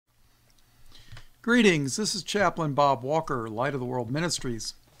Greetings, this is Chaplain Bob Walker, Light of the World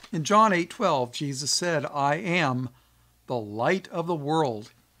Ministries. In John 8:12, Jesus said, I am the light of the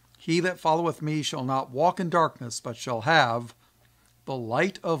world. He that followeth me shall not walk in darkness, but shall have the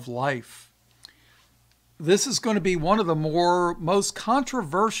light of life. This is going to be one of the most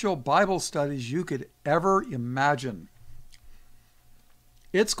controversial Bible studies you could ever imagine.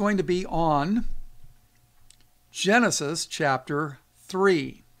 It's going to be on Genesis chapter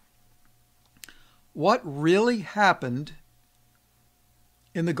 3. What really happened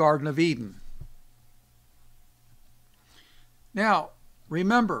in the Garden of Eden? Now,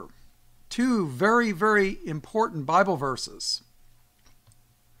 remember, two very, very important Bible verses.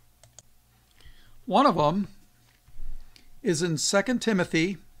 One of them is in 2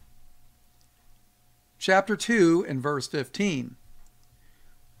 Timothy chapter 2 and verse 15.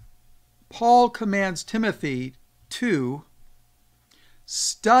 Paul commands Timothy to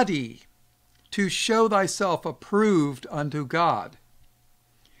study to show thyself approved unto God,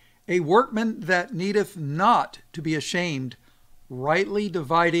 a workman that needeth not to be ashamed, rightly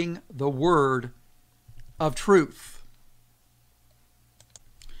dividing the word of truth.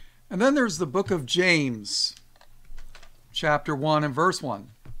 And then there's the book of James, chapter 1 and verse 1.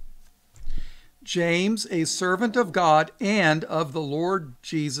 James, a servant of God and of the Lord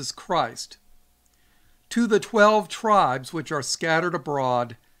Jesus Christ, to the 12 tribes which are scattered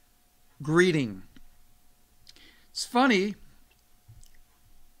abroad, greeting. It's funny,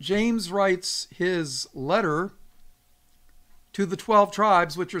 James writes his letter to the 12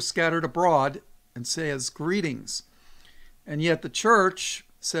 tribes which are scattered abroad and says greetings. And yet the church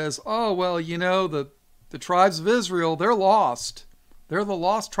says, oh, well, you know, the tribes of Israel, they're lost. They're the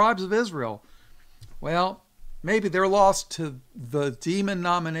lost tribes of Israel. Well, maybe they're lost to the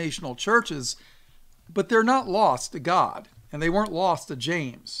denominational churches, but they're not lost to God, and they weren't lost to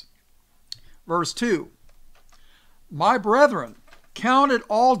James. Verse 2, my brethren, count it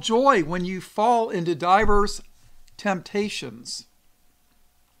all joy when you fall into divers temptations,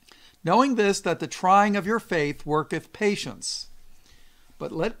 knowing this, that the trying of your faith worketh patience.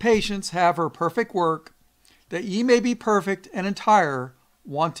 But let patience have her perfect work, that ye may be perfect and entire,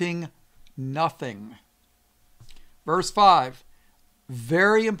 wanting nothing. Verse 5,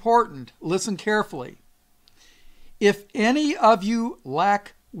 very important. Listen carefully. If any of you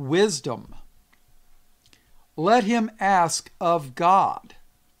lack wisdom, let him ask of God.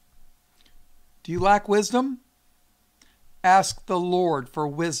 Do you lack wisdom? Ask the Lord for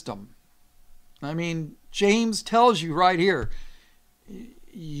wisdom. I mean, James tells you right here,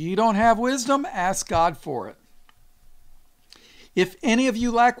 you don't have wisdom? Ask God for it. If any of you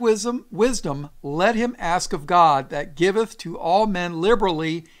lack wisdom, let him ask of God, that giveth to all men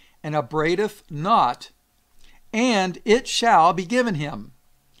liberally and upbraideth not, and it shall be given him.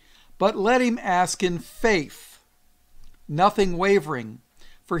 But let him ask in faith, nothing wavering.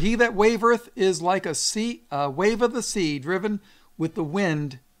 For he that wavereth is like a wave of the sea, driven with the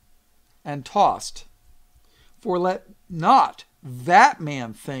wind and tossed. For let not that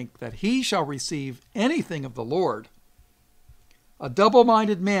man think that he shall receive anything of the Lord. A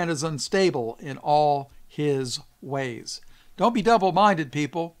double-minded man is unstable in all his ways. Don't be double-minded,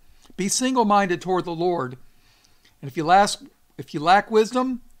 people. Be single-minded toward the Lord. And if you lack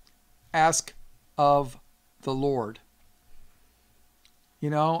wisdom, ask of the Lord. You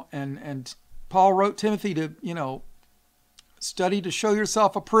know, and Paul wrote Timothy to, study to show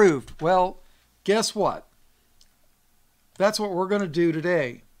yourself approved. Well, guess what? That's what we're going to do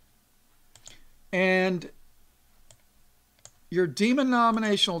today. And your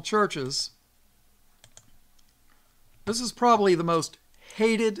denominational churches, this is probably the most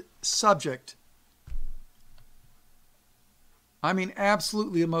hated subject. I mean,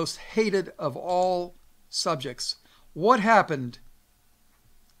 absolutely the most hated of all subjects. What happened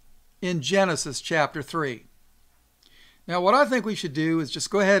in Genesis chapter 3? Now, what I think we should do is just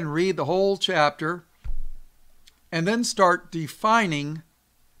go ahead and read the whole chapter and then start defining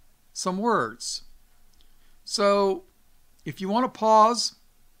some words. So, if you want to pause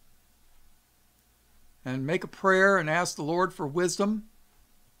and make a prayer and ask the Lord for wisdom,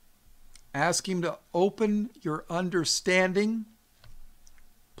 ask him to open your understanding,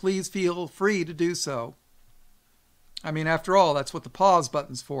 please feel free to do so. I mean, after all, that's what the pause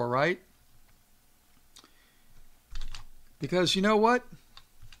button's for, right? Because you know what?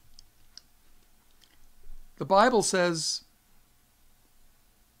 The Bible says,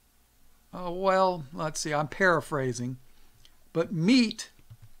 oh, well, let's see, I'm paraphrasing, but meat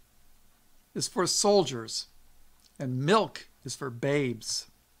is for soldiers and milk is for babes.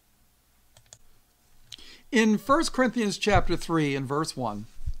 In 1 Corinthians chapter 3 and verse 1,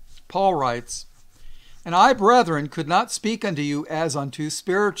 Paul writes, And I, brethren, could not speak unto you as unto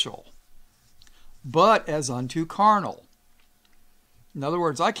spiritual, but as unto carnal. In other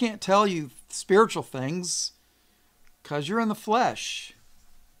words, I can't tell you spiritual things because you're in the flesh.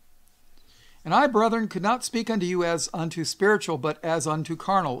 And I, brethren, could not speak unto you as unto spiritual, but as unto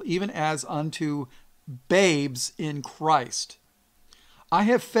carnal, even as unto babes in Christ. I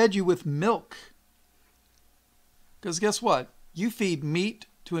have fed you with milk. Because guess what? You feed meat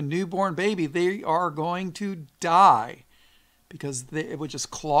to a newborn baby, they are going to die because it would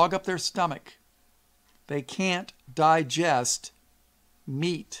just clog up their stomach. They can't digest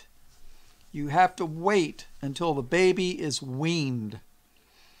meat. You have to wait until the baby is weaned.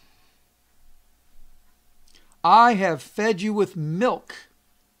 I have fed you with milk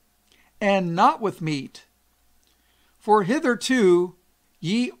and not with meat, for hitherto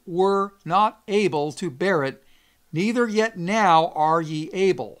ye were not able to bear it, neither yet now are ye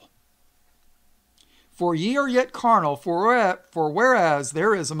able. For ye are yet carnal, for whereas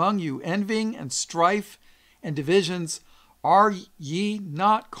there is among you envying and strife and divisions, are ye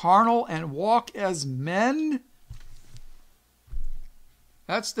not carnal and walk as men?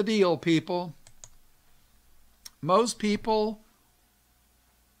 That's the deal, people. Most people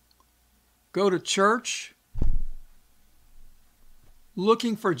go to church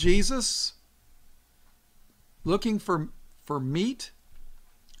looking for Jesus, looking for meat,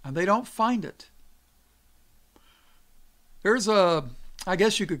 and they don't find it. There's I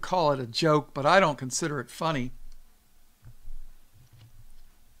guess you could call it a joke, but I don't consider it funny.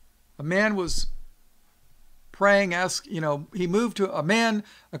 A man was praying, he moved to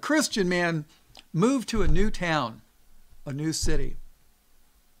a Christian man moved to a new town, a new city.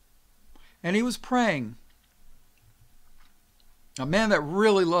 And he was praying. A man that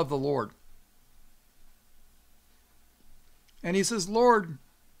really loved the Lord. And he says, Lord,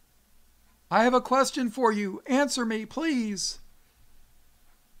 I have a question for you. Answer me, please.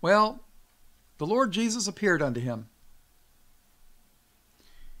 Well, the Lord Jesus appeared unto him.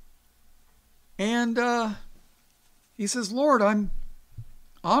 And he says, Lord, I'm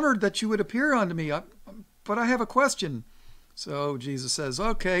honored that you would appear unto me, but I have a question. So Jesus says,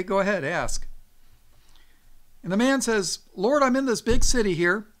 okay, go ahead, ask. And the man says, Lord, I'm in this big city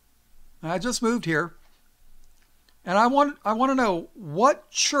here. I just moved here. And I want to know, what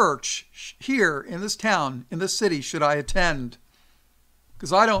church here in this town, in this city, should I attend?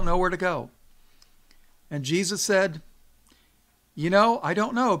 Because I don't know where to go. And Jesus said, I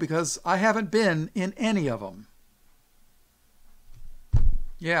don't know, because I haven't been in any of them.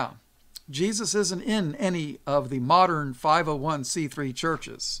 Yeah, Jesus isn't in any of the modern 501c3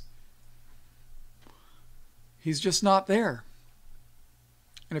 churches. He's just not there.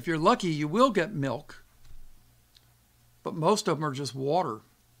 And if you're lucky, you will get milk. But most of them are just water.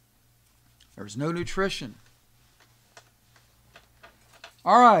 There's no nutrition.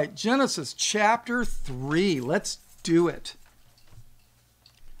 All right, Genesis chapter 3. Let's do it.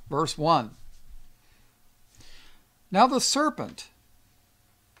 Verse 1. Now the serpent,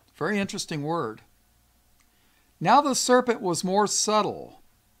 very interesting word. Now the serpent was more subtle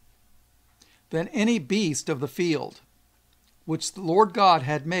than any beast of the field, which the Lord God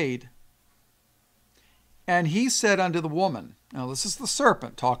had made. And he said unto the woman, now this is the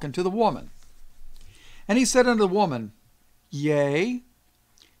serpent talking to the woman. And he said unto the woman, Yea,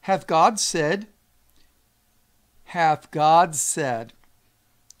 hath God said,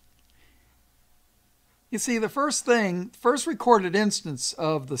 You see, the first recorded instance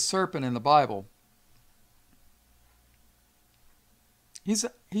of the serpent in the Bible,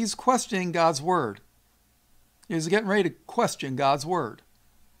 he's questioning God's word. He's getting ready to question God's word.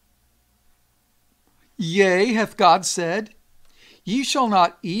 Yea, hath God said, Ye shall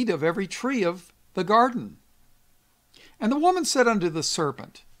not eat of every tree of the garden. And the woman said unto the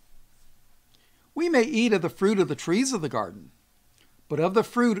serpent, We may eat of the fruit of the trees of the garden, but of the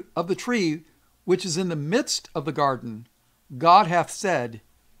fruit of the tree which is in the midst of the garden, God hath said,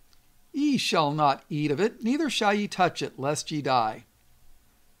 Ye shall not eat of it, neither shall ye touch it, lest ye die.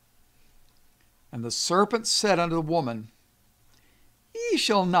 And the serpent said unto the woman, Ye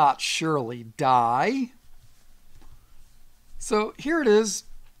shall not surely die. So here it is.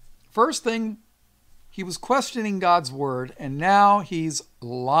 First thing, he was questioning God's word, and now he's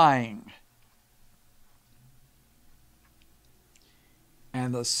lying.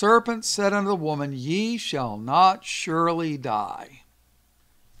 And the serpent said unto the woman, Ye shall not surely die.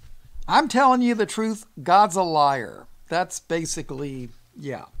 I'm telling you the truth, God's a liar. That's basically,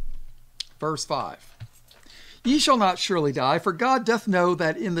 Verse 5. Ye shall not surely die, for God doth know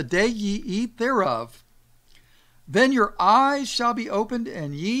that in the day ye eat thereof, Then your eyes shall be opened,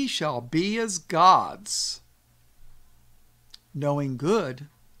 and ye shall be as gods, knowing good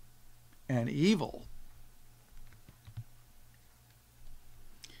and evil.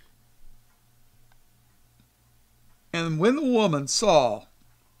 And when the woman saw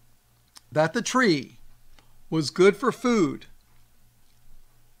that the tree was good for food,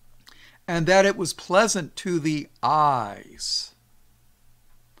 and that it was pleasant to the eyes,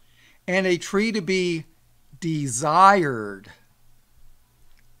 and a tree to be desired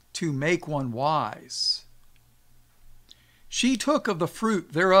to make one wise, she took of the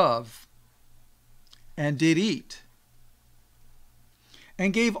fruit thereof, and did eat,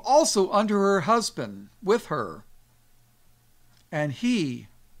 and gave also unto her husband with her, and he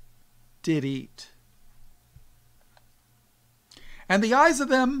did eat. And the eyes of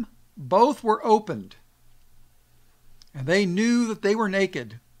them both were opened, and they knew that they were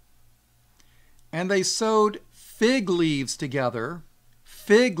naked. And they sewed fig leaves together,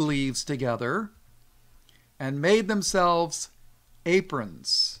 and made themselves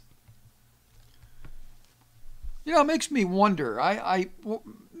aprons. You know, it makes me wonder.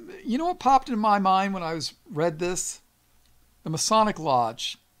 You know what popped in my mind when I read this? The Masonic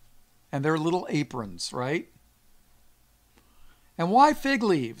Lodge and their little aprons, right? And why fig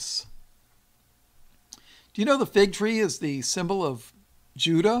leaves? Do you know the fig tree is the symbol of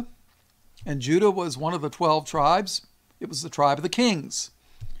Judah? And Judah was one of the 12 tribes. It was the tribe of the kings.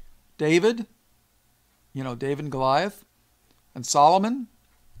 David, David and Goliath, and Solomon,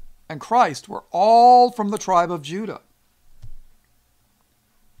 and Christ were all from the tribe of Judah.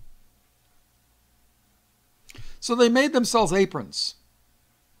 So they made themselves aprons.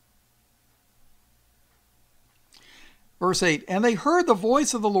 Verse 8, and they heard the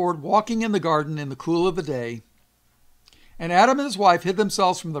voice of the Lord walking in the garden in the cool of the day. And Adam and his wife hid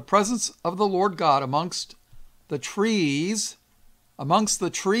themselves from the presence of the Lord God amongst the trees of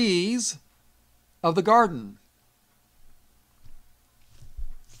the garden.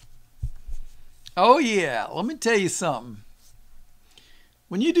 Oh yeah, let me tell you something.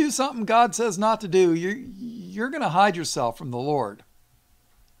 When you do something God says not to do, you're going to hide yourself from the Lord.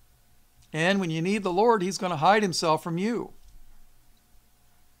 And when you need the Lord, he's going to hide himself from you.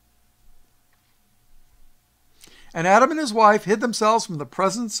 And Adam and his wife hid themselves from the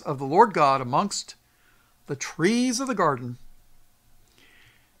presence of the Lord God amongst the trees of the garden.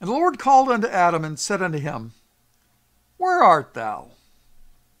 And the Lord called unto Adam and said unto him, Where art thou?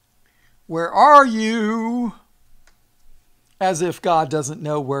 Where are you? As if God doesn't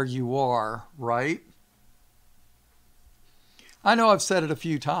know where you are, right? I know I've said it a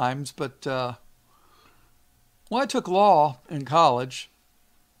few times, but when I took law in college,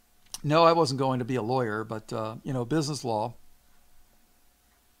 no, I wasn't going to be a lawyer, but, business law.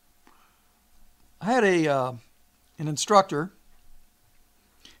 I had an instructor,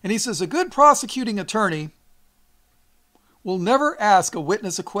 and he says, a good prosecuting attorney will never ask a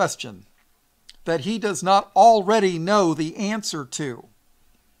witness a question that he does not already know the answer to.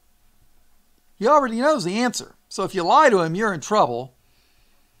 He already knows the answer. So if you lie to him, you're in trouble.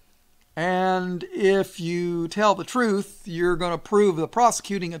 And if you tell the truth, you're going to prove the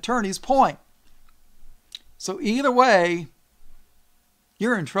prosecuting attorney's point. So either way,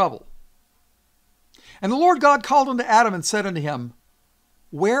 you're in trouble. And the Lord God called unto Adam and said unto him,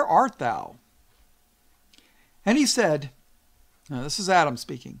 Where art thou? And he said, now this is Adam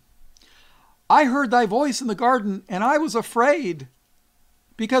speaking, I heard thy voice in the garden, and I was afraid,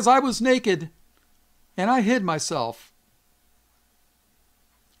 because I was naked, and I hid myself.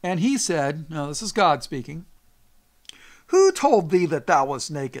 And he said, now this is God speaking, Who told thee that thou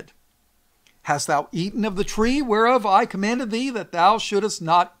wast naked? Hast thou eaten of the tree whereof I commanded thee that thou shouldest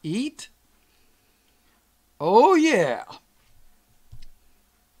not eat? Oh yeah.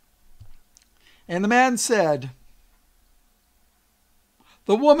 And the man said,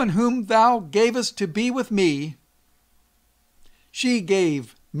 The woman whom thou gavest to be with me, she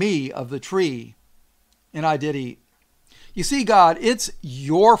gave me of the tree, and I did eat. You see, God, it's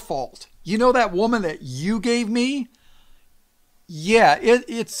your fault. You know that woman that you gave me? Yeah,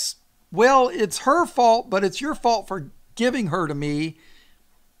 it's her fault, but it's your fault for giving her to me,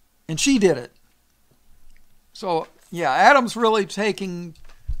 and she did it. So, yeah, Adam's really taking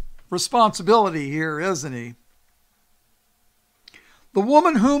responsibility here, isn't he? The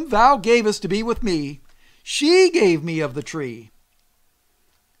woman whom thou gavest to be with me, she gave me of the tree,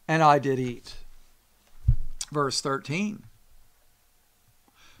 and I did eat. Verse 13.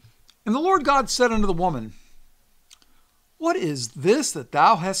 And the Lord God said unto the woman, What is this that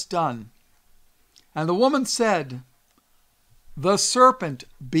thou hast done? And the woman said, The serpent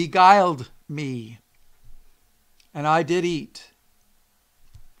beguiled me, and I did eat.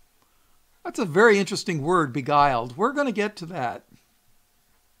 That's a very interesting word, beguiled. We're going to get to that.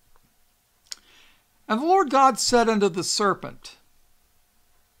 And the Lord God said unto the serpent,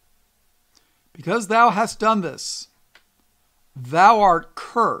 because thou hast done this, thou art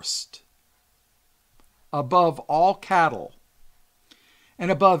cursed above all cattle, and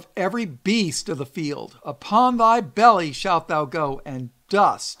above every beast of the field. Upon thy belly shalt thou go, and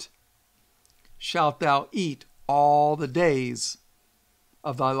dust shalt thou eat all the days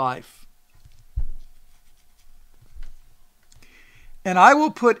of thy life. And I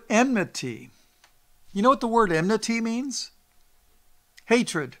will put enmity. You know what the word enmity means?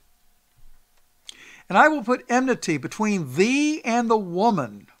 Hatred. And I will put enmity between thee and the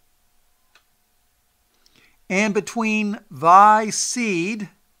woman, and between thy seed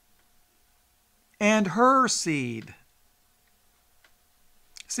and her seed.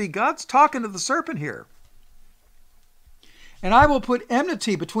 See, God's talking to the serpent here. And I will put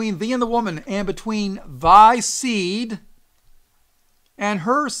enmity between thee and the woman, and between thy seed and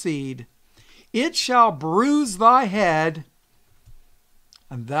her seed. It shall bruise thy head,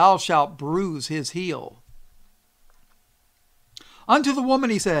 and thou shalt bruise his heel. Unto the woman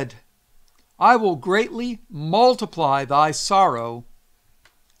he said, I will greatly multiply thy sorrow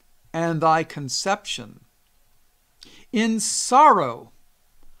and thy conception. In sorrow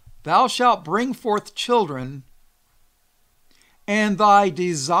thou shalt bring forth children, and thy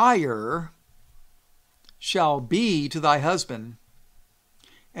desire shall be to thy husband,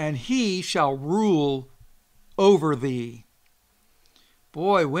 and he shall rule over thee.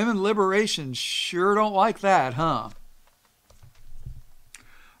 Boy, women liberation sure don't like that, huh?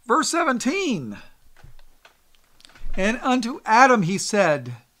 Verse 17. And unto Adam he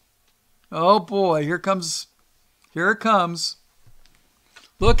said, oh boy, here it comes.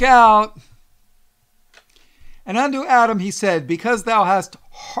 Look out. And unto Adam he said, because thou hast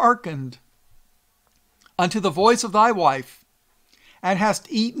hearkened unto the voice of thy wife, and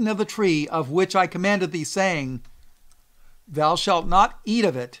hast eaten of the tree of which I commanded thee, saying, thou shalt not eat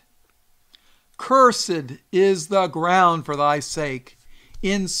of it. Cursed is the ground for thy sake.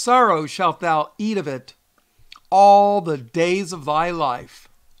 In sorrow shalt thou eat of it all the days of thy life.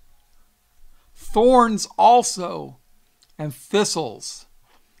 Thorns also and thistles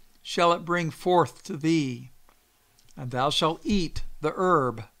shall it bring forth to thee, and thou shalt eat the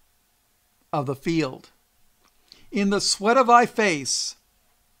herb of the field. In the sweat of thy face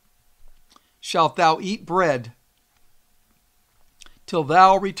shalt thou eat bread, till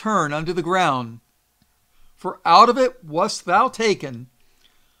thou return unto the ground. For out of it wast thou taken,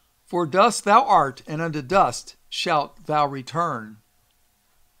 for dust thou art, and unto dust shalt thou return.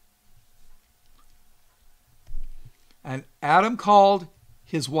 And Adam called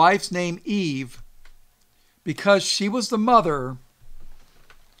his wife's name Eve, because she was the mother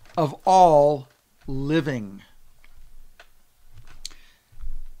of all living.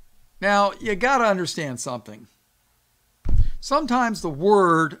 Now, you got to understand something. Sometimes the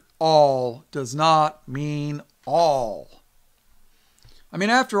word all does not mean all. I mean,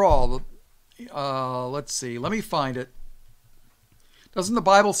 after all, let's see, let me find it. Doesn't the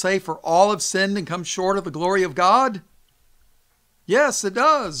Bible say, for all have sinned and come short of the glory of God? Yes, it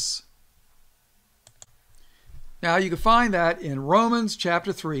does. Now, you can find that in Romans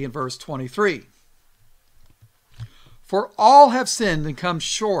chapter 3 and verse 23. For all have sinned and come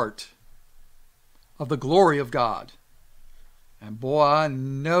short of the glory of God. And boy, I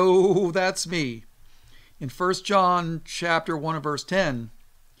know that's me. In 1 John chapter 1 and verse 10,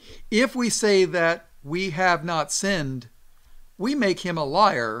 if we say that we have not sinned, we make him a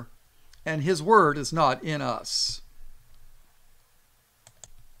liar, and his word is not in us.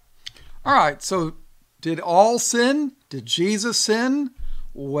 All right, so did all sin? Did Jesus sin?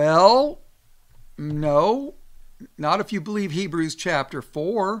 Well, no, not if you believe Hebrews chapter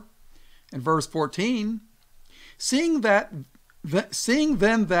 4 and verse 14. Seeing then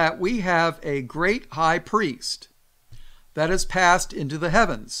that we have a great high priest that is passed into the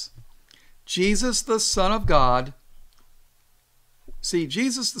heavens, Jesus the Son of God. See,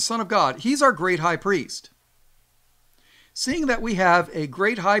 Jesus the Son of God, he's our great high priest. Seeing that we have a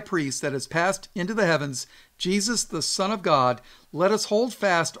great high priest that is passed into the heavens, Jesus the Son of God, let us hold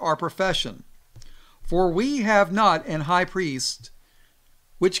fast our profession. For we have not an high priest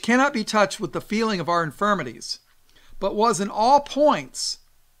which cannot be touched with the feeling of our infirmities, but was in all points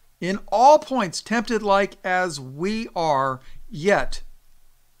tempted like as we are, yet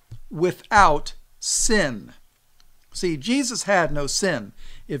without sin. See, Jesus had no sin.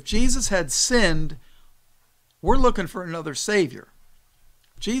 If Jesus had sinned, we're looking for another Savior.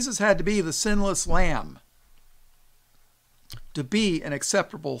 Jesus had to be the sinless lamb. to be an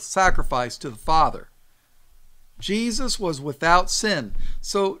acceptable sacrifice to the Father. Jesus was without sin.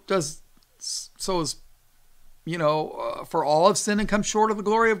 So is, for all have sinned and come short of the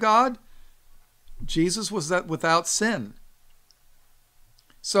glory of God? Jesus was that without sin.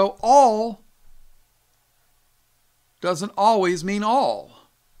 So all doesn't always mean all.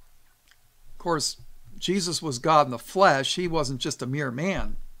 Of course, Jesus was God in the flesh. He wasn't just a mere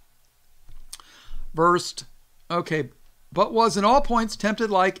man. But was in all points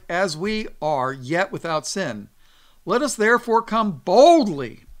tempted like as we are, yet without sin. Let us therefore come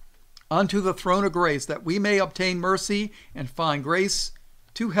boldly unto the throne of grace, that we may obtain mercy and find grace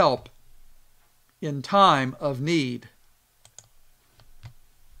to help in time of need.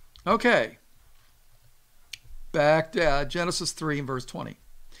 Okay. Back to Genesis 3 and verse 20.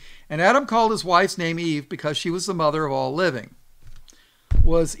 And Adam called his wife's name Eve because she was the mother of all living.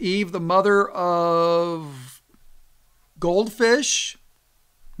 Was Eve the mother of goldfish?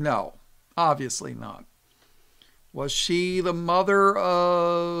 No, obviously not. Was she the mother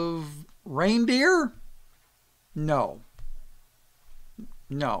of reindeer? No.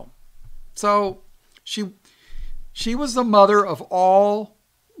 So she was the mother of all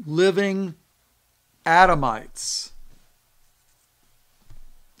living Adamites.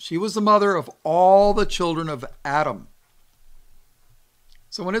 She was the mother of all the children of Adam.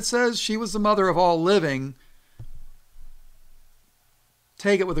 So when it says she was the mother of all living,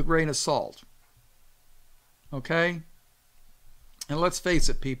 take it with a grain of salt. Okay? And let's face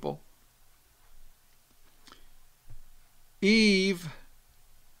it, people. Eve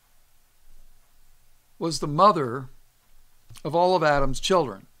was the mother of all of Adam's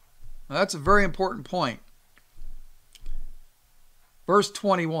children. Now, that's a very important point. Verse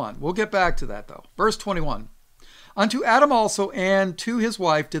 21. We'll get back to that, though. Verse 21. Unto Adam also and to his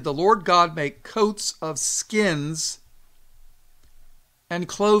wife did the Lord God make coats of skins and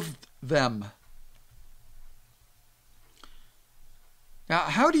clothed them. Now,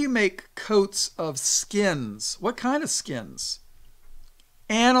 how do you make coats of skins? What kind of skins?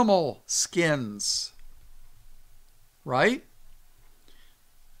 Animal skins. Right?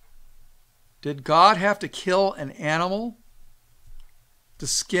 Did God have to kill an animal to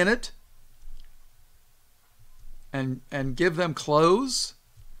skin it and give them clothes?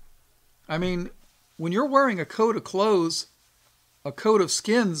 I mean, when you're wearing a coat of clothes, a coat of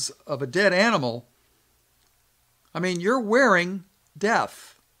skins of a dead animal, I mean, you're wearing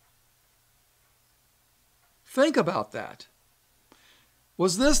death. Think about that.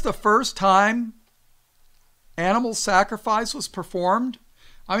 Was this the first time animal sacrifice was performed?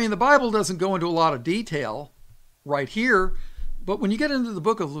 I mean, the Bible doesn't go into a lot of detail right here, but when you get into the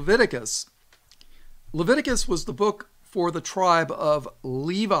book of Leviticus, Leviticus was the book for the tribe of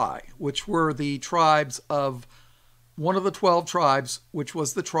Levi, which were the tribes of one of the 12 tribes, which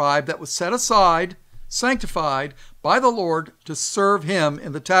was the tribe that was set aside, sanctified by the Lord to serve him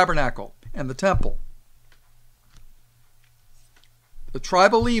in the tabernacle and the temple. The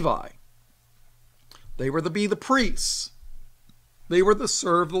tribe of Levi, they were to be the priests. They were to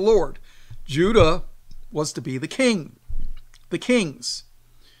serve the Lord. Judah was to be the king, the kings.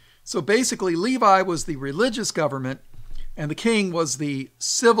 So basically, Levi was the religious government, and the king was the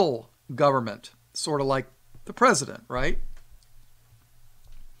civil government, sort of like the president, right?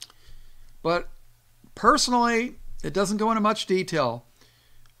 But personally, it doesn't go into much detail,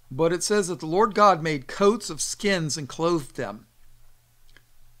 but it says that the Lord God made coats of skins and clothed them.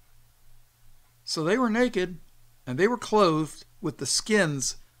 So they were naked, and they were clothed with the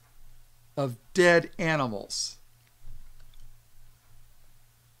skins of dead animals.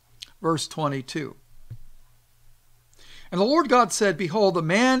 Verse 22. And the Lord God said, Behold, the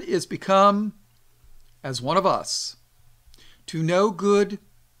man is become as one of us, to know good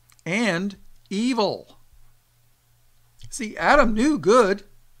and evil. See, Adam knew good,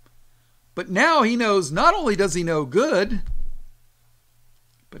 but now he knows, not only does he know good,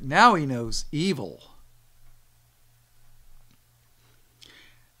 but now he knows evil.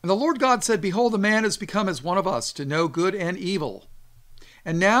 And the Lord God said, Behold, the man is become as one of us, to know good and evil.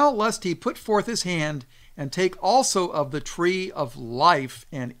 And now, lest he put forth his hand, and take also of the tree of life,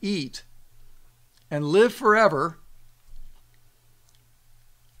 and eat, and live forever.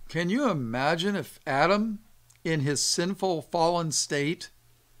 Can you imagine if Adam, in his sinful, fallen state,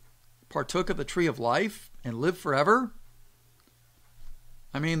 partook of the tree of life and lived forever?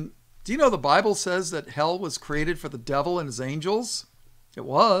 I mean, do you know the Bible says that hell was created for the devil and his angels? It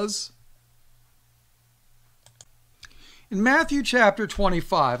was. In Matthew chapter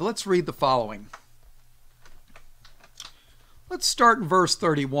 25, let's read the following. Let's start in verse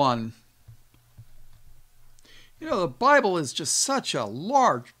 31. You know, the Bible is just such a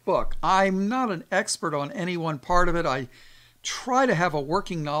large book. I'm not an expert on any one part of it. I try to have a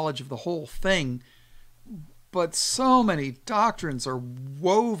working knowledge of the whole thing, but so many doctrines are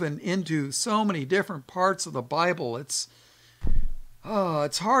woven into so many different parts of the Bible. It's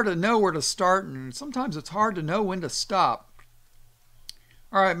hard to know where to start, and sometimes it's hard to know when to stop.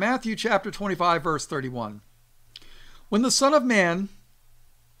 All right, Matthew chapter 25, verse 31. When the Son of Man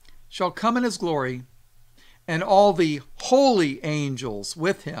shall come in his glory, and all the holy angels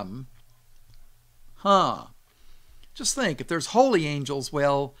with him. Just think, if there's holy angels,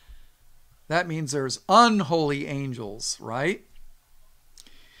 well, that means there's unholy angels, right?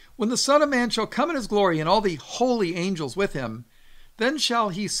 When the Son of Man shall come in his glory, and all the holy angels with him, then shall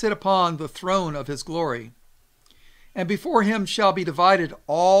he sit upon the throne of his glory. And before him shall be divided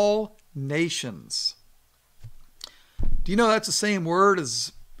all nations. Do you know that's the same word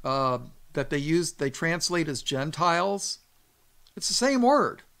as that they translate as Gentiles? It's the same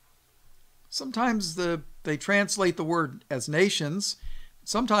word. Sometimes they translate the word as nations.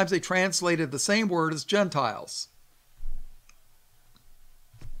 Sometimes they translated the same word as Gentiles.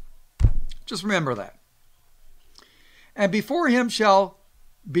 Just remember that. And before him shall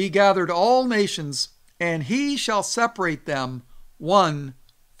be gathered all nations, and he shall separate them one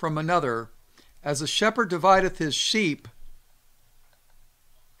from another, as a shepherd divideth his sheep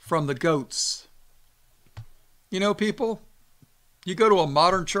from the goats. You know, people, you go to a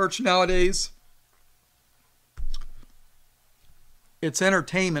modern church nowadays, it's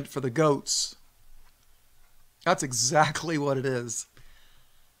entertainment for the goats. That's exactly what it is.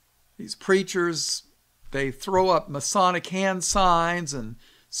 These preachers, they throw up Masonic hand signs and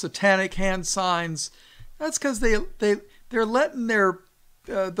satanic hand signs. That's because they're letting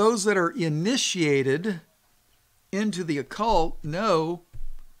those that are initiated into the occult know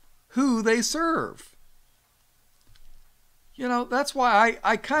who they serve. You know, that's why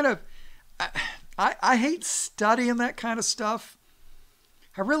I hate studying that kind of stuff.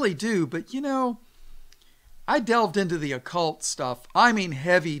 I really do. But, you know, I delved into the occult stuff. I mean,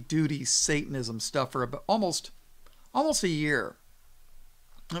 heavy-duty Satanism stuff for about almost a year.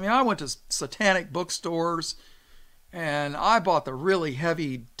 I mean, I went to satanic bookstores, and I bought the really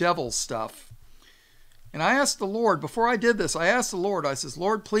heavy devil stuff. And I asked the Lord, before I did this, I says,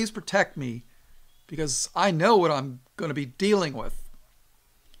 Lord, please protect me, because I know what I'm going to be dealing with.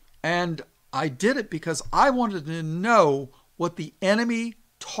 And I did it because I wanted to know what the enemy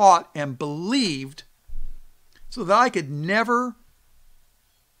taught and believed, so that I could never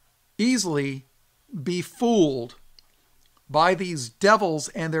easily be fooled by these devils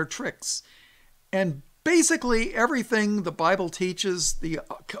and their tricks. And basically everything the Bible teaches, the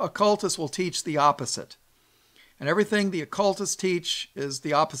occultists will teach the opposite. And everything the occultists teach is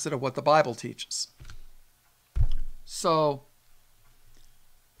the opposite of what the Bible teaches. So,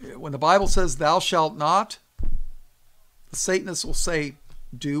 when the Bible says, thou shalt not, the Satanists will say,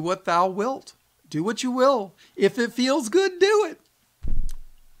 do what thou wilt. Do what you will. If it feels good, do it.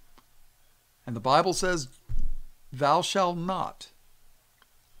 And the Bible says, thou shalt not.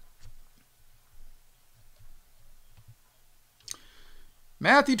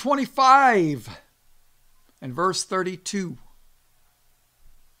 Matthew 25 and verse 32.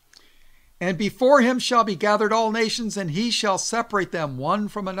 And before him shall be gathered all nations, and he shall separate them one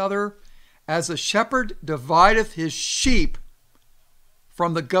from another, as a shepherd divideth his sheep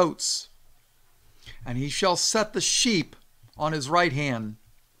from the goats. And he shall set the sheep on his right hand,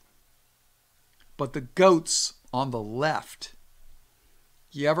 but the goats on the left.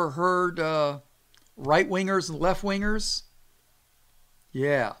 You ever heard right-wingers and left-wingers?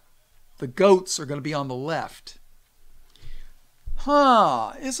 Yeah, the goats are going to be on the left.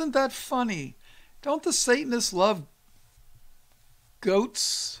 Isn't that funny? Don't the Satanists love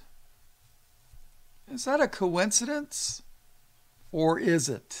goats? Is that a coincidence? Or is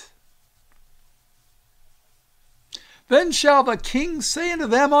it? Then shall the king say unto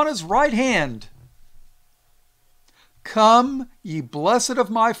them on his right hand, Come, ye blessed of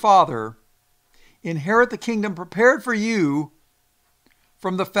my Father, inherit the kingdom prepared for you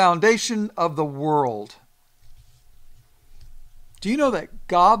from the foundation of the world. Do you know that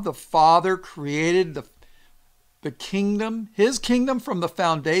God the Father created the kingdom, his kingdom, from the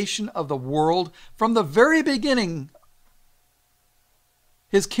foundation of the world? From the very beginning,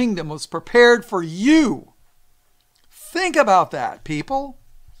 his kingdom was prepared for you. Think about that, people.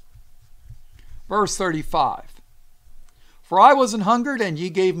 Verse 35. For I was an hungered, and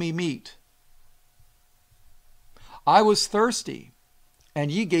ye gave me meat. I was thirsty, and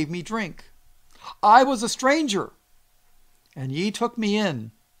ye gave me drink. I was a stranger, and ye took me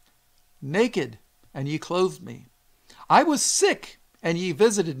in. Naked, and ye clothed me. I was sick, and ye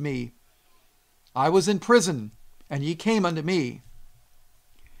visited me. I was in prison, and ye came unto me.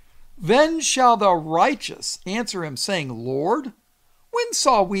 Then shall the righteous answer him, saying, Lord, when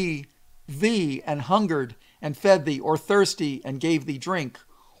saw we thee and hungered and fed thee, or thirsty and gave thee drink?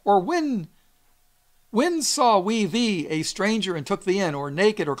 Or when saw we thee a stranger and took thee in, or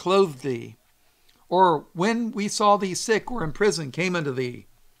naked or clothed thee? Or when we saw thee sick or in prison, came unto thee?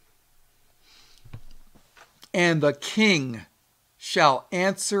 And the king shall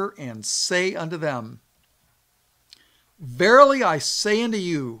answer and say unto them, Verily I say unto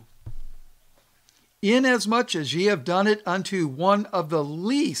you, inasmuch as ye have done it unto one of the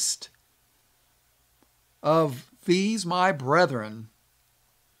least of these my brethren,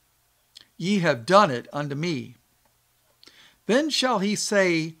 ye have done it unto me. Then shall he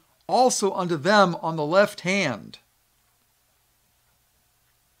say also unto them on the left hand.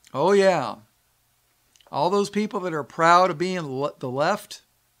 Oh yeah, all those people that are proud of being the left,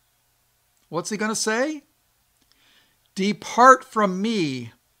 what's he going to say? Depart from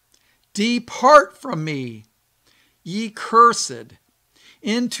me, ye cursed,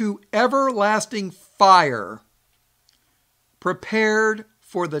 into everlasting fire, prepared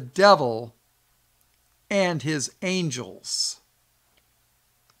for the devil and his angels.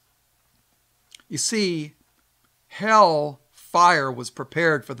 You see, hell fire was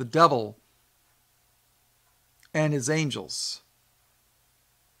prepared for the devil and his angels.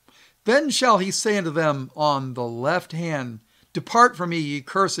 Then shall he say unto them on the left hand, Depart from me, ye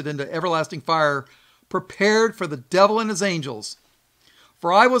cursed, into everlasting fire, prepared for the devil and his angels.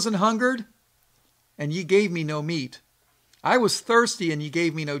 For I was an hungered, and ye gave me no meat. I was thirsty, and ye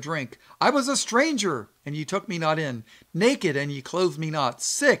gave me no drink. I was a stranger, and ye took me not in. Naked, and ye clothed me not.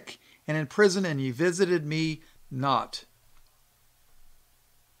 Sick, and in prison, and ye visited me not.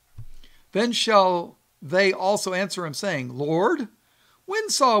 Then shall they also answer him, saying, Lord, when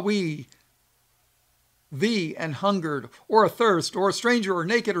saw we thee and hungered, or athirst, or a stranger, or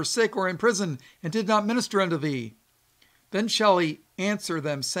naked, or sick, or in prison, and did not minister unto thee? Then shall he answer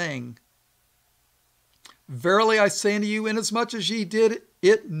them, saying, Verily I say unto you, inasmuch as ye did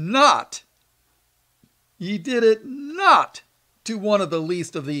it not to one of the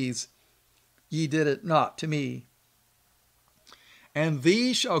least of these, ye did it not to me. And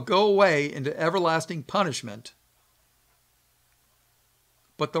these shall go away into everlasting punishment,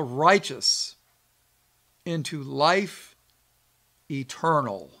 but the righteous into life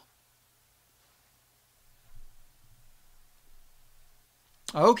eternal.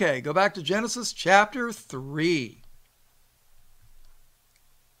 Okay, go back to Genesis chapter 3.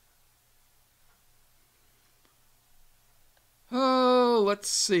 Oh, let's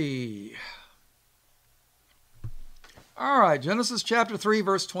see. All right, Genesis chapter 3,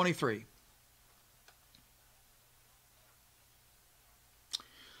 verse 23.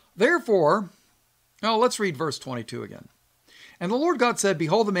 Therefore, now let's read verse 22 again. And the Lord God said,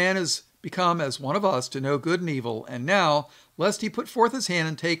 Behold, the man is become as one of us to know good and evil. And now, lest he put forth his hand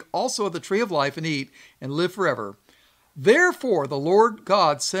and take also of the tree of life and eat and live forever. Therefore the Lord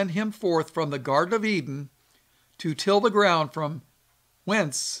God sent him forth from the Garden of Eden to till the ground from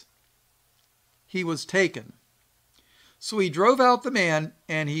whence he was taken. So he drove out the man,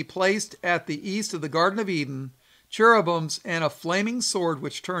 and he placed at the east of the Garden of Eden cherubims and a flaming sword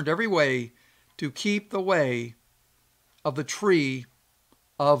which turned every way to keep the way of the tree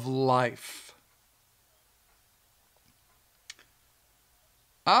of life.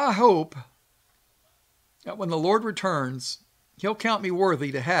 I hope that when the Lord returns, he'll count me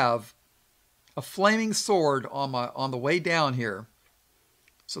worthy to have a flaming sword on the way down here,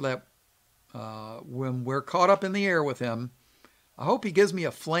 so that when we're caught up in the air with him, I hope he gives me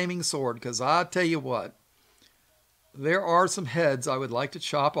a flaming sword, because I tell you what, there are some heads I would like to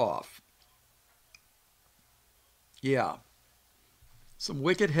chop off. Yeah, some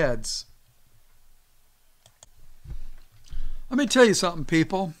wicked heads. Let me tell you something,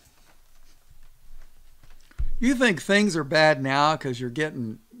 people. You think things are bad now because you're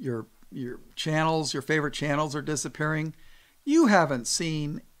getting your channels, your favorite channels are disappearing. You haven't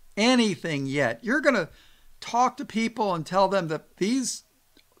seen anything yet. You're going to talk to people and tell them that these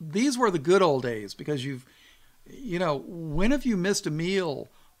were the good old days, because when have you missed a meal,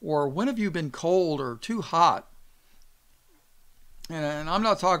 or when have you been cold or too hot? And I'm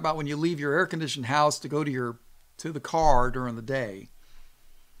not talking about when you leave your air-conditioned house to go to the car during the day.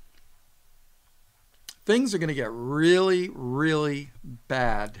 Things are going to get really, really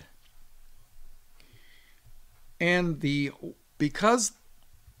bad. And because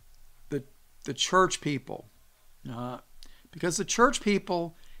the church people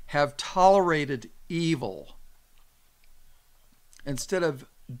have tolerated evil, instead of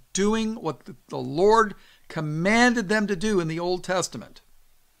doing what the Lord commanded them to do in the Old Testament.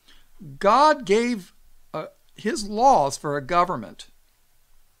 God gave his laws for a government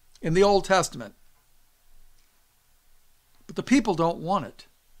in the Old Testament, but the people don't want it.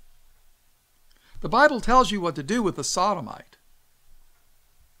 The Bible tells you what to do with the sodomite,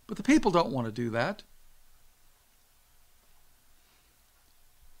 but the people don't want to do that.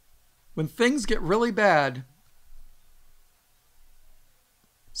 When things get really bad,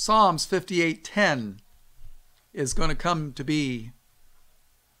 Psalms 58:10 is going to come to be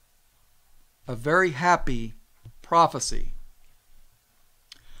a very happy prophecy.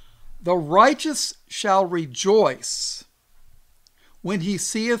 The righteous shall rejoice when he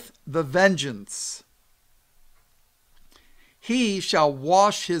seeth the vengeance. He shall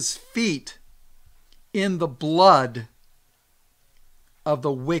wash his feet in the blood of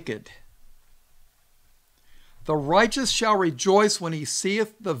the wicked. The righteous shall rejoice when he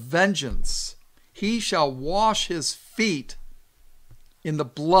seeth the vengeance. He shall wash his feet in the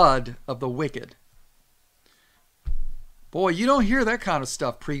blood of the wicked. Boy, you don't hear that kind of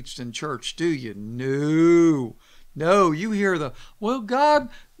stuff preached in church, do you? No, you hear God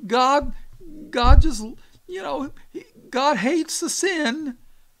just, God hates the sin,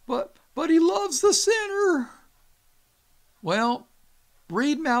 but he loves the sinner. Well,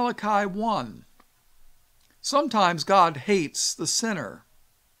 read Malachi 1. Sometimes God hates the sinner,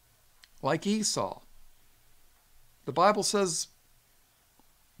 like Esau. The Bible says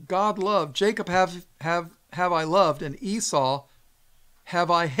God loved, Jacob have I loved, and Esau have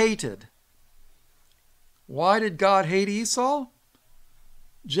I hated. Why did God hate Esau?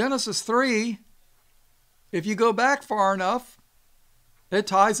 Genesis 3, if you go back far enough, it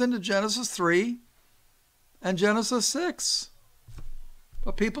ties into Genesis 3 and Genesis 6.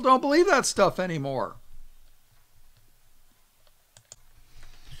 But people don't believe that stuff anymore.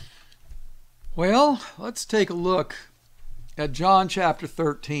 Well, let's take a look at John chapter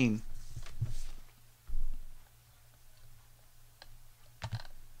 13.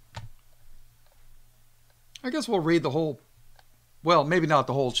 I guess we'll read the whole, well, maybe not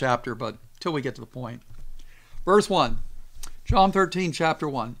the whole chapter, but till we get to the point. Verse 1. John 13, chapter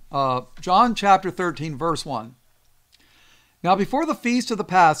 1. John chapter 13, verse 1. Now before the feast of the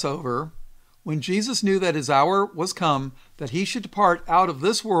Passover, when Jesus knew that his hour was come, that he should depart out of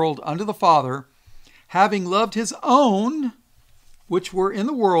this world unto the Father, having loved his own, which were in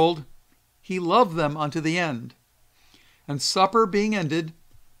the world, he loved them unto the end. And supper being ended,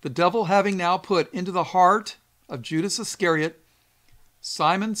 the devil having now put into the heart of Judas Iscariot,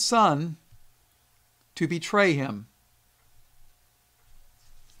 Simon's son, to betray him.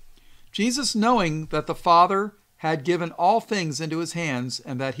 Jesus, knowing that the Father had given all things into his hands,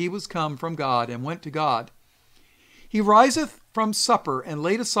 and that he was come from God, and went to God, he riseth from supper, and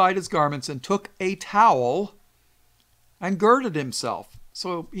laid aside his garments, and took a towel, and girded himself.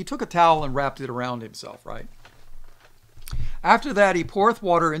 So he took a towel and wrapped it around himself, right? After that, he poureth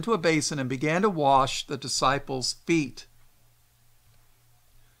water into a basin, and began to wash the disciples' feet.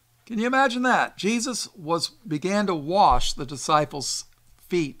 Can you imagine that? Jesus began to wash the disciples'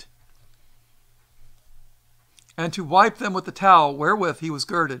 feet, and to wipe them with the towel wherewith he was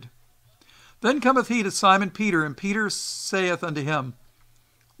girded. Then cometh he to Simon Peter, and Peter saith unto him,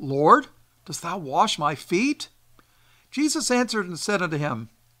 Lord, dost thou wash my feet? Jesus answered and said unto him,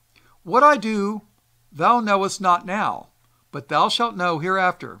 What I do thou knowest not now, but thou shalt know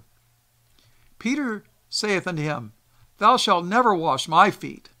hereafter. Peter saith unto him, Thou shalt never wash my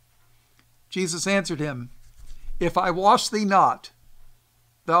feet. Jesus answered him, If I wash thee not,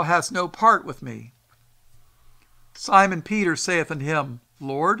 thou hast no part with me. Simon Peter saith unto him,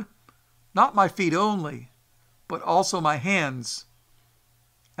 Lord, not my feet only, but also my hands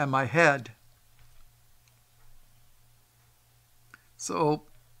and my head. So,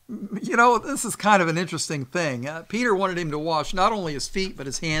 this is kind of an interesting thing. Peter wanted him to wash not only his feet, but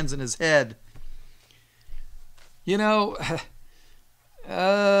his hands and his head. Let's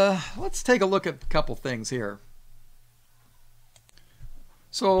take a look at a couple things here.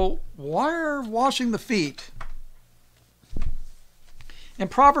 So, why are washing the feet? In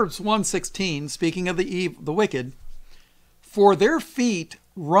Proverbs 1:16, speaking of the wicked, for their feet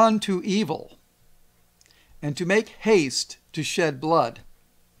run to evil, and to make haste to shed blood.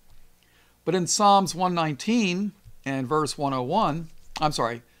 But in Psalms 119 and verse 101,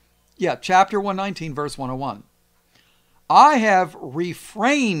 chapter 119, verse 101, I have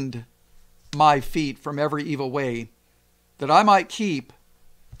refrained my feet from every evil way, that I might keep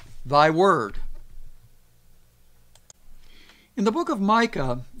thy word. In the book of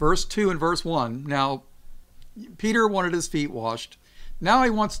Micah, verse 2 and verse 1, now, Peter wanted his feet washed. Now he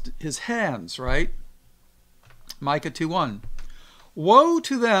wants his hands, right? Micah 2:1. Woe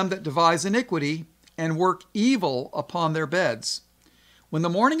to them that devise iniquity and work evil upon their beds. When the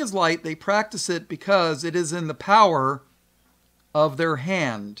morning is light, they practice it because it is in the power of their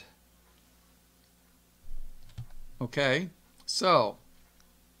hand. Okay, so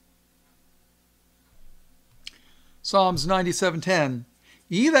Psalms 97:10.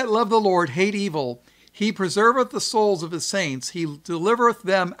 Ye that love the Lord hate evil. He preserveth the souls of his saints. He delivereth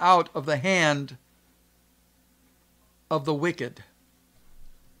them out of the hand of the wicked.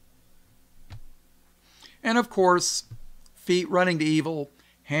 And of course, feet running to evil,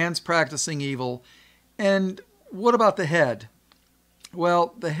 hands practicing evil. And what about the head?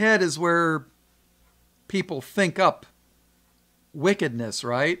 Well, the head is where people think up wickedness,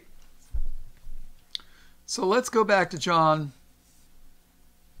 right? So let's go back to John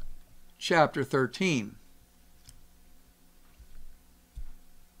chapter 13.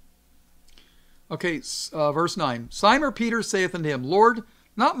 Okay, verse 9. Simon Peter saith unto him, Lord,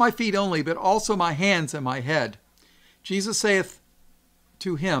 not my feet only, but also my hands and my head. Jesus saith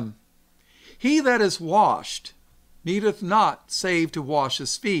to him, He that is washed needeth not save to wash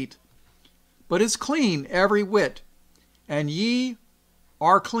his feet, but is clean every whit. And ye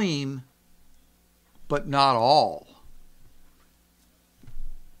are clean, but not all.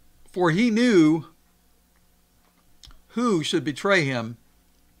 For he knew who should betray him,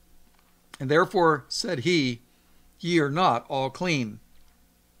 and therefore said he, Ye are not all clean.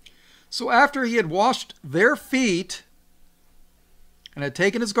 So after he had washed their feet, and had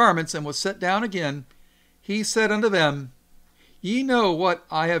taken his garments, and was set down again, he said unto them, Ye know what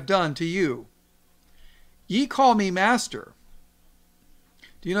I have done to you. Ye call me master.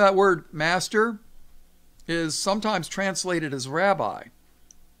 Do you know that word master is sometimes translated as rabbi?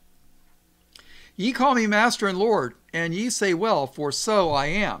 Ye call me master and Lord, and ye say well, for so I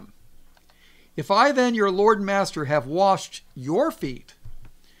am. If I then, your Lord and master, have washed your feet,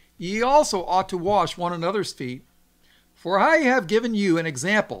 ye also ought to wash one another's feet. For I have given you an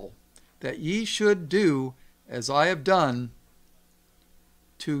example, that ye should do as I have done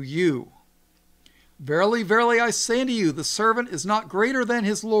to you. Verily, verily, I say unto you, the servant is not greater than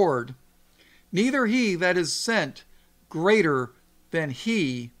his Lord, neither he that is sent greater than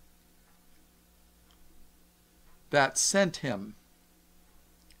he that sent him.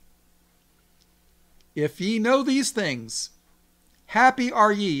 If ye know these things, happy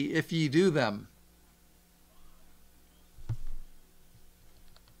are ye if ye do them.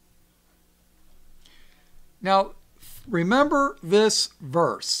 Now, remember this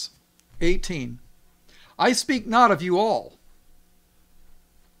verse, 18. I speak not of you all.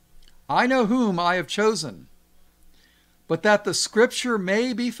 I know whom I have chosen. But that the scripture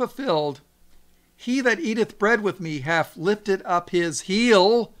may be fulfilled, he that eateth bread with me hath lifted up his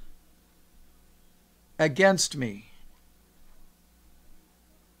heel against me.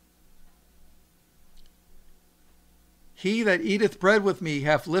 He that eateth bread with me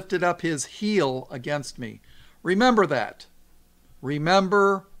hath lifted up his heel against me. Remember that.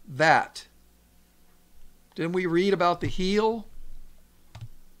 Remember that. Didn't we read about the heel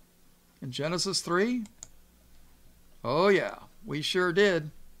in Genesis 3? Oh yeah, we sure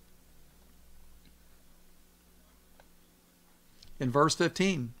did. In verse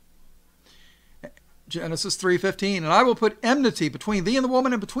 15. Genesis 3:15. And I will put enmity between thee and the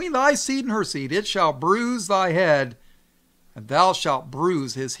woman, and between thy seed and her seed. It shall bruise thy head, and thou shalt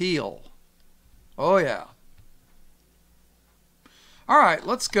bruise his heel. Oh yeah. All right,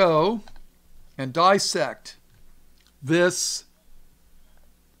 let's go and dissect this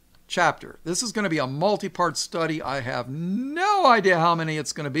chapter. This is going to be a multi-part study. I have no idea how many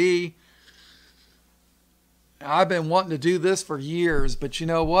it's going to be. I've been wanting to do this for years, but you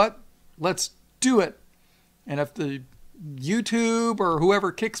know what? Let's do it. And if the YouTube or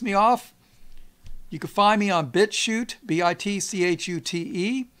whoever kicks me off, you can find me on BitChute,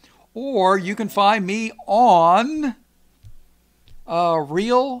 BITCHUTE, or you can find me on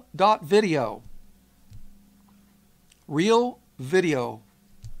real.video. Real video.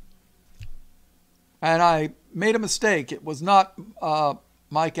 And I made a mistake. It was not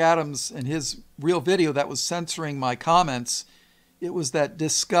Mike Adams and his real video that was censoring my comments. It was that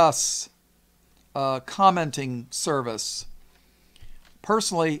Discuss commenting service.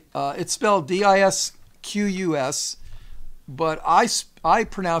 Personally, it's spelled DISQUS, but I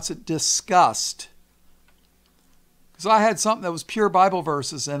pronounce it disgust. Because I had something that was pure Bible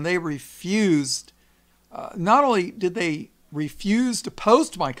verses, and they refused. Not only did they refuse to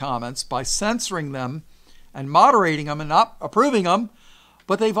post my comments by censoring them and moderating them and not approving them,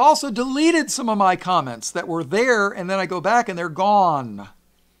 But they've also deleted some of my comments that were there, and then I go back and they're gone.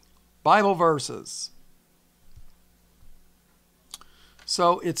 Bible verses.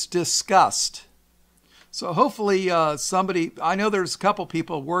 So it's discussed. So hopefully somebody, I know there's a couple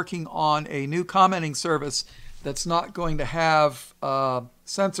people working on a new commenting service that's not going to have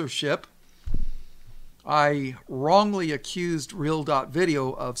censorship. I wrongly accused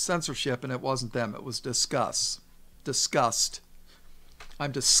Real.video of censorship, and it wasn't them. It was discuss. Disgust.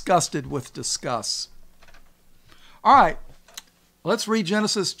 I'm disgusted with discuss. All right. Let's read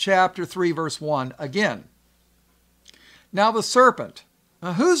Genesis chapter 3, verse 1 again. Now the serpent.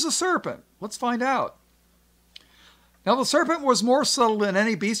 Now who's the serpent? Let's find out. Now the serpent was more subtle than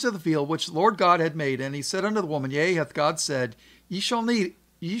any beast of the field which the Lord God had made. And he said unto the woman, Yea, hath God said, Ye shall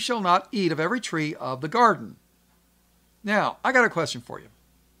not eat of every tree of the garden. Now, I got a question for you.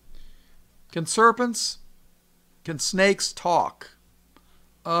 Can snakes talk?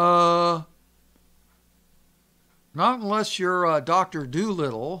 Not unless you're Dr.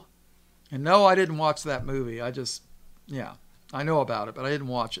 Dolittle. And no, I didn't watch that movie. I know about it, but I didn't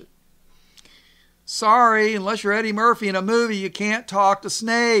watch it. Sorry, unless you're Eddie Murphy in a movie, you can't talk to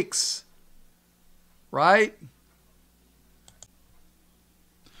snakes. Right?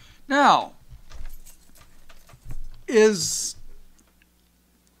 Now, is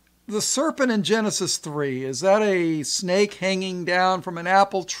the serpent in Genesis 3, is that a snake hanging down from an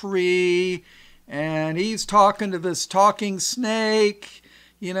apple tree, and he's talking to this talking snake,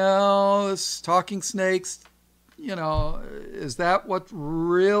 this talking snakes, is that what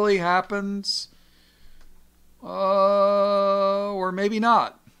really happens? Or maybe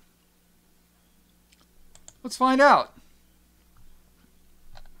not. Let's find out.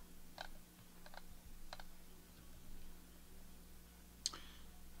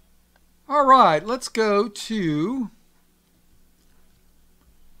 All right, let's go to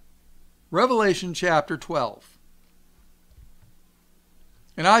Revelation chapter 12.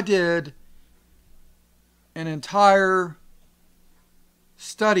 And I did an entire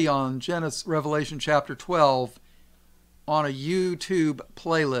study on Revelation chapter 12 on a YouTube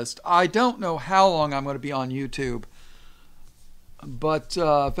playlist. I don't know how long I'm going to be on YouTube, but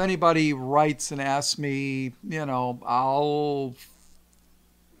if anybody writes and asks me,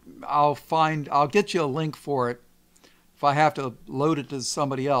 I'll get you a link for it if I have to load it to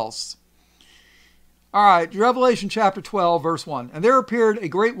somebody else. All right, Revelation chapter 12, verse 1. And there appeared a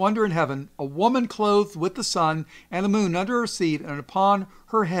great wonder in heaven, a woman clothed with the sun and the moon under her seat, and upon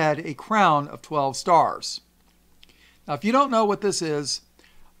her head a crown of 12 stars. Now, if you don't know what this is,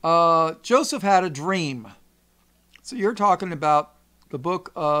 Joseph had a dream. So you're talking about the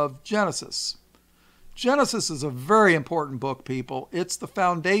book of Genesis. Genesis is a very important book, people. It's the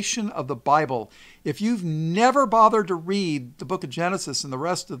foundation of the Bible. If you've never bothered to read the book of Genesis and the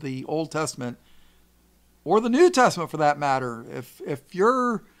rest of the Old Testament, or the New Testament for that matter, if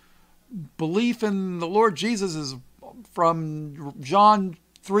your belief in the Lord Jesus is from John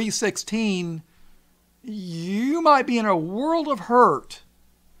 3:16, you might be in a world of hurt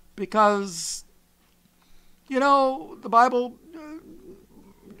because, the Bible,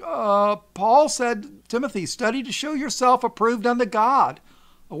 Paul said, Timothy, study to show yourself approved unto God,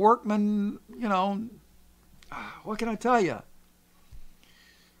 a workman, what can I tell you?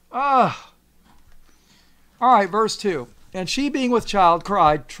 All right, verse 2. And she being with child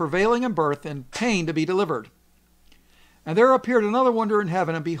cried, travailing in birth, and pain to be delivered. And there appeared another wonder in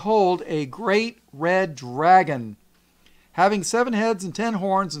heaven, and behold, a great red dragon, having 7 heads and 10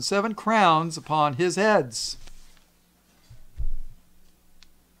 horns and 7 crowns upon his heads.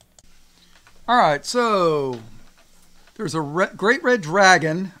 All right, so there's a great red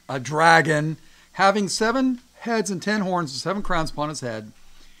dragon, having 7 heads and 10 horns and 7 crowns upon his head.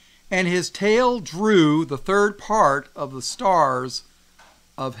 And his tail drew the 3rd part of the stars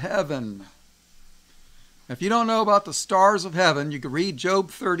of heaven. If you don't know about the stars of heaven, you can read Job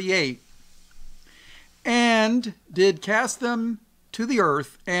 38. And did cast them to the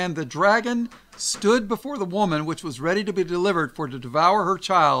earth, and the dragon stood before the woman which was ready to be delivered for to devour her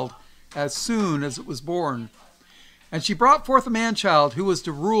child as soon as it was born. And she brought forth a man-child who was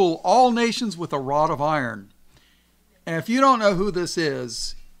to rule all nations with a rod of iron. And if you don't know who this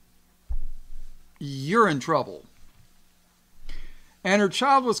is, you're in trouble. And her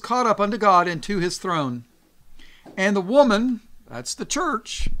child was caught up unto God and to his throne. And the woman, that's the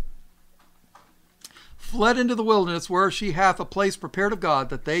church, fled into the wilderness, where she hath a place prepared of God,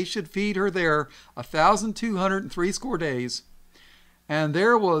 that they should feed her there 1,260 days. And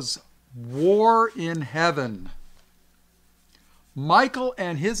there was war in heaven. Michael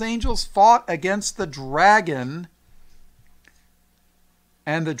and his angels fought against the dragon,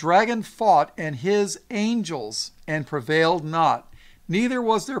 And the dragon fought and his angels, and prevailed not. Neither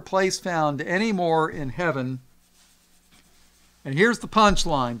was their place found any more in heaven. And here's the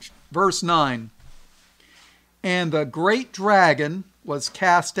punchline, verse 9. And the great dragon was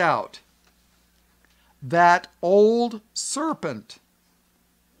cast out, that old serpent.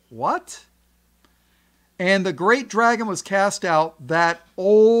 What? And the great dragon was cast out, that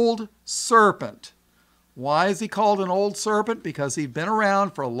old serpent. Why is he called an old serpent? Because he'd been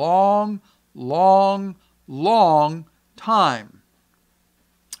around for a long, long, long time.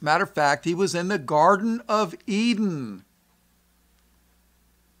 Matter of fact, he was in the Garden of Eden.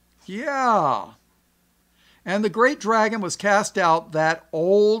 Yeah. And the great dragon was cast out, that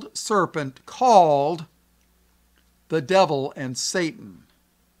old serpent called the devil and Satan.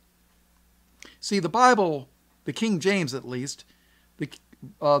 See, the Bible, the King James at least,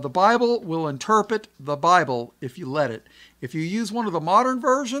 the Bible will interpret the Bible if you let it. If you use one of the modern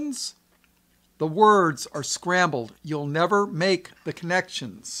versions, the words are scrambled. You'll never make the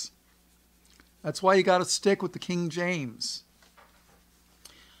connections. That's why you got to stick with the King James.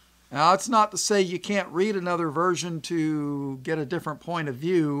 Now, it's not to say you can't read another version to get a different point of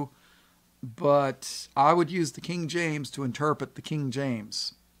view, but I would use the King James to interpret the King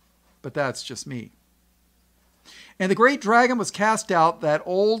James. But that's just me. And the great dragon was cast out, that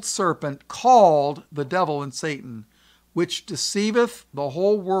old serpent called the devil and Satan, which deceiveth the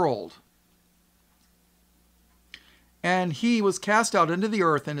whole world. And he was cast out into the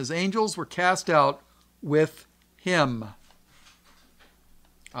earth, and his angels were cast out with him.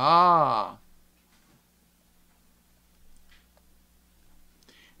 Ah.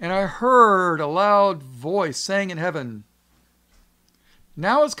 And I heard a loud voice saying in heaven,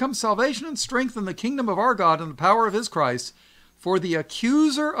 Now has come salvation and strength in the kingdom of our God and the power of his Christ, for the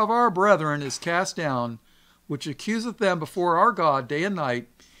accuser of our brethren is cast down, which accuseth them before our God day and night.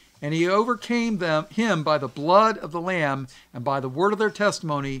 And he overcame him by the blood of the Lamb and by the word of their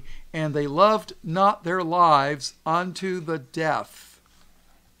testimony, and they loved not their lives unto the death.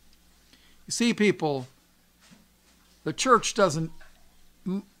 You see, people, the church doesn't,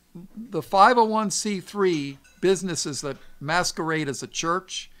 the 501c3 businesses that masquerade as a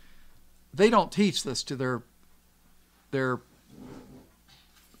church, they don't teach this to their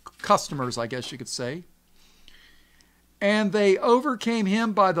customers, I guess you could say. And they overcame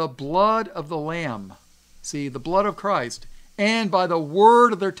him by the blood of the Lamb. See, the blood of Christ. And by the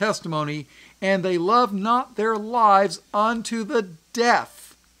word of their testimony. And they loved not their lives unto the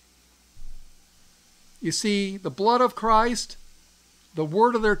death. You see, the blood of Christ, the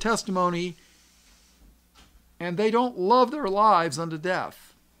word of their testimony, and they don't love their lives unto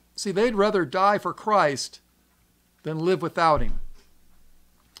death. See, they'd rather die for Christ than live without him.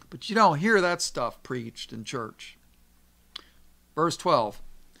 But you don't hear that stuff preached in church. Verse 12,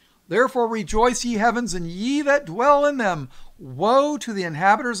 Therefore rejoice, ye heavens, and ye that dwell in them. Woe to the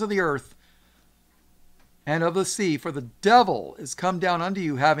inhabitants of the earth and of the sea, for the devil is come down unto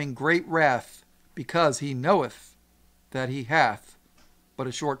you, having great wrath, because he knoweth that he hath but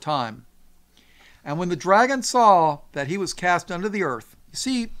a short time. And when the dragon saw that he was cast unto the earth, you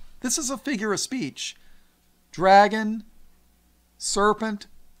see, this is a figure of speech. Dragon, serpent,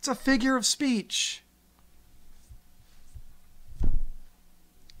 it's a figure of speech.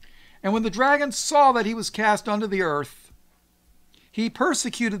 And when the dragon saw that he was cast unto the earth, he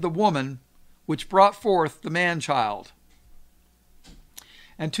persecuted the woman which brought forth the man-child.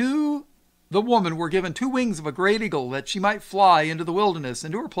 And to the woman were given 2 wings of a great eagle, that she might fly into the wilderness,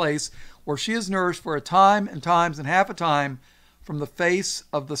 into her place, where she is nourished for a time and times and half a time from the face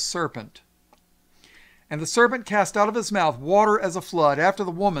of the serpent. And the serpent cast out of his mouth water as a flood after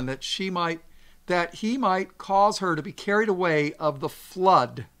the woman, that he might cause her to be carried away of the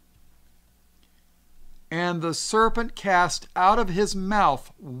flood. And the serpent cast out of his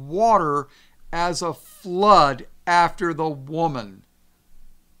mouth water as a flood after the woman.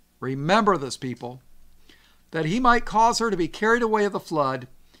 Remember this, people, that he might cause her to be carried away of the flood.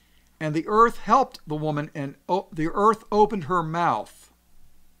 And the earth helped the woman, and the earth opened her mouth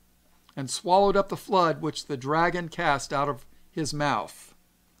and swallowed up the flood which the dragon cast out of his mouth.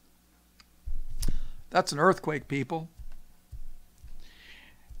 That's an earthquake, people.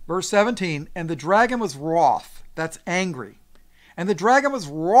 Verse 17, And the dragon was wroth, that's angry. And the dragon was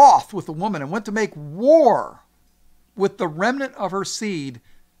wroth with the woman, and went to make war with the remnant of her seed,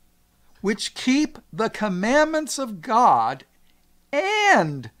 which keep the commandments of God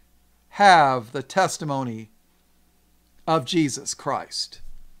and have the testimony of Jesus Christ.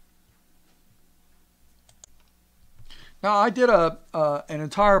 Now, I did an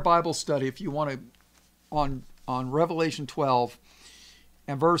entire Bible study, if you want to, on Revelation 12.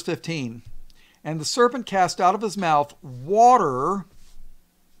 And verse 15. And the serpent cast out of his mouth water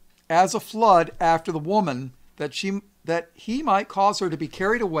as a flood after the woman, that he might cause her to be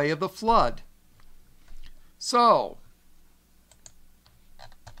carried away of the flood. So,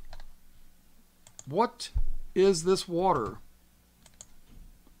 what is this water?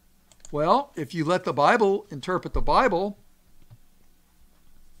 Well, if you let the Bible interpret the Bible,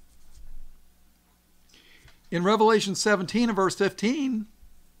 in Revelation 17 and verse 15,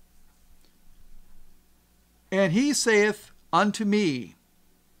 and he saith unto me,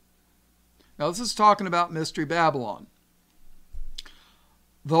 now this is talking about Mystery Babylon,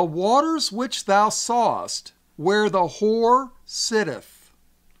 the waters which thou sawest, where the whore sitteth,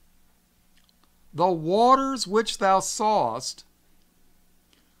 the waters which thou sawest,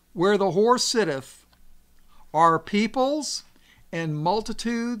 where the whore sitteth, are peoples and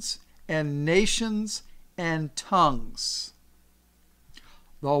multitudes and nations and tongues.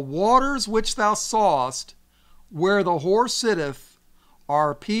 The waters which thou sawest, where the whore sitteth,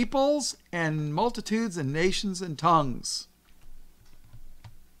 are peoples and multitudes and nations and tongues.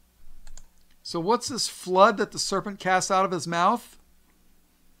 So what's this flood that the serpent cast out of his mouth?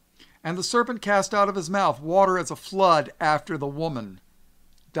 And the serpent cast out of his mouth water as a flood after the woman.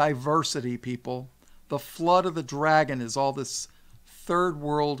 Diversity, people. The flood of the dragon is all this third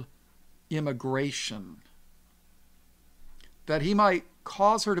world immigration. That he might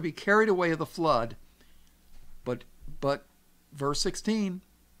cause her to be carried away of the flood. But verse 16,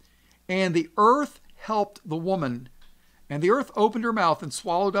 and the earth helped the woman, and the earth opened her mouth and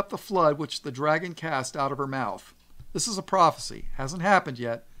swallowed up the flood which the dragon cast out of her mouth. This is a prophecy. Hasn't happened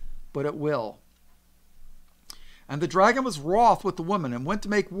yet, but it will. And the dragon was wroth with the woman, and went to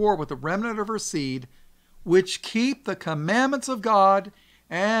make war with the remnant of her seed, which keep the commandments of God,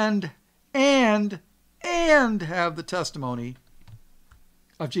 and have the testimony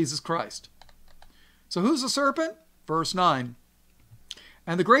of Jesus Christ. So who's the serpent? Verse 9.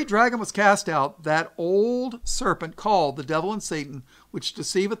 And the great dragon was cast out, that old serpent called the devil and Satan, which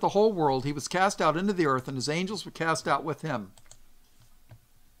deceiveth the whole world. He was cast out into the earth, and his angels were cast out with him.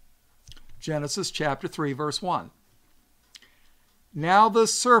 Genesis chapter 3, verse 1. Now the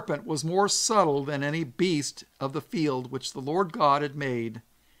serpent was more subtle than any beast of the field which the Lord God had made.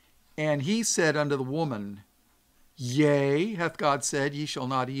 And he said unto the woman, Yea, hath God said, Ye shall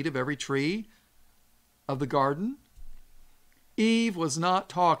not eat of every tree of the garden? Eve was not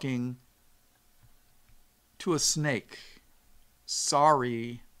talking to a snake.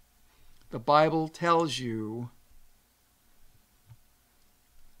 Sorry. The Bible tells you.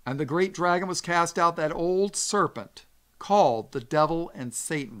 And the great dragon was cast out, that old serpent, called the devil and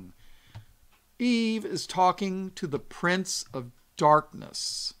Satan. Eve is talking to the prince of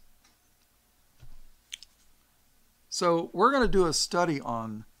darkness. So we're going to do a study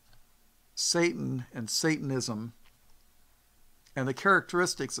on Satan and Satanism and the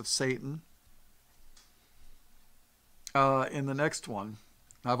characteristics of Satan in the next one.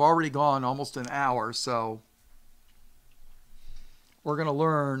 I've already gone almost an hour, so we're going to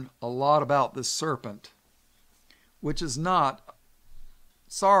learn a lot about this serpent, which is not,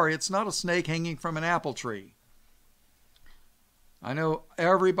 it's not a snake hanging from an apple tree. I know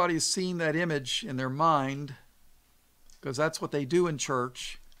everybody's seen that image in their mind, because that's what they do in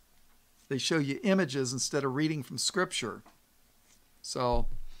church. They show you images instead of reading from Scripture. So,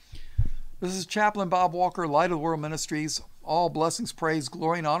 this is Chaplain Bob Walker, Light of the World Ministries. All blessings, praise,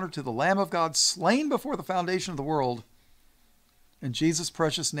 glory, and honor to the Lamb of God, slain before the foundation of the world. In Jesus'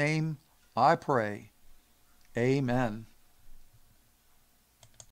 precious name, I pray. Amen.